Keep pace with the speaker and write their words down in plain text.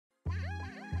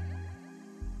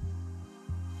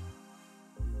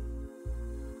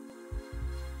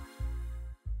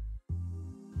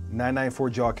994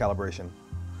 jaw calibration.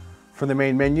 From the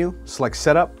main menu, select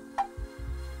Setup,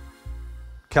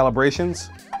 Calibrations,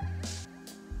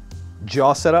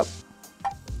 Jaw Setup.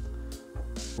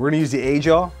 We're going to use the A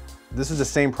jaw. This is the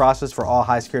same process for all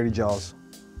high security jaws.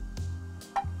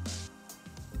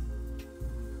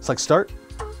 Select Start.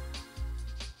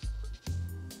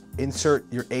 Insert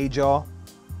your A jaw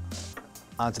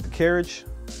onto the carriage.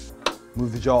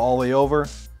 Move the jaw all the way over.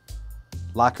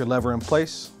 Lock your lever in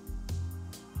place.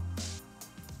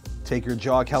 Take your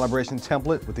jaw calibration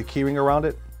template with the keyring around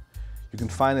it. You can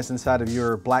find this inside of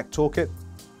your black toolkit.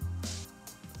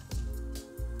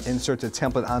 Insert the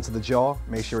template onto the jaw.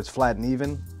 Make sure it's flat and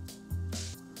even.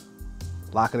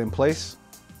 Lock it in place.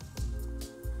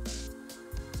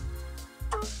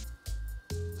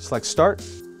 Select Start,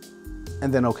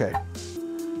 and then OK.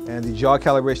 And the jaw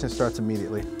calibration starts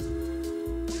immediately.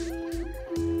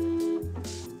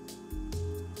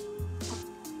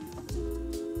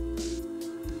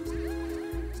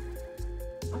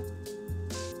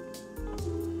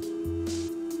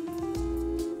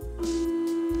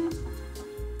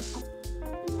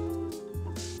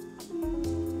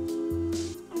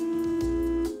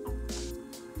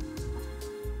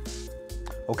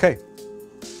 Okay.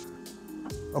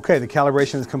 Okay, the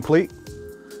calibration is complete.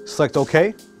 Select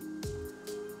OK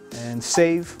and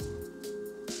save.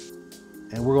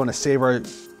 And we're going to save our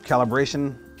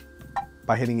calibration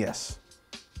by hitting yes.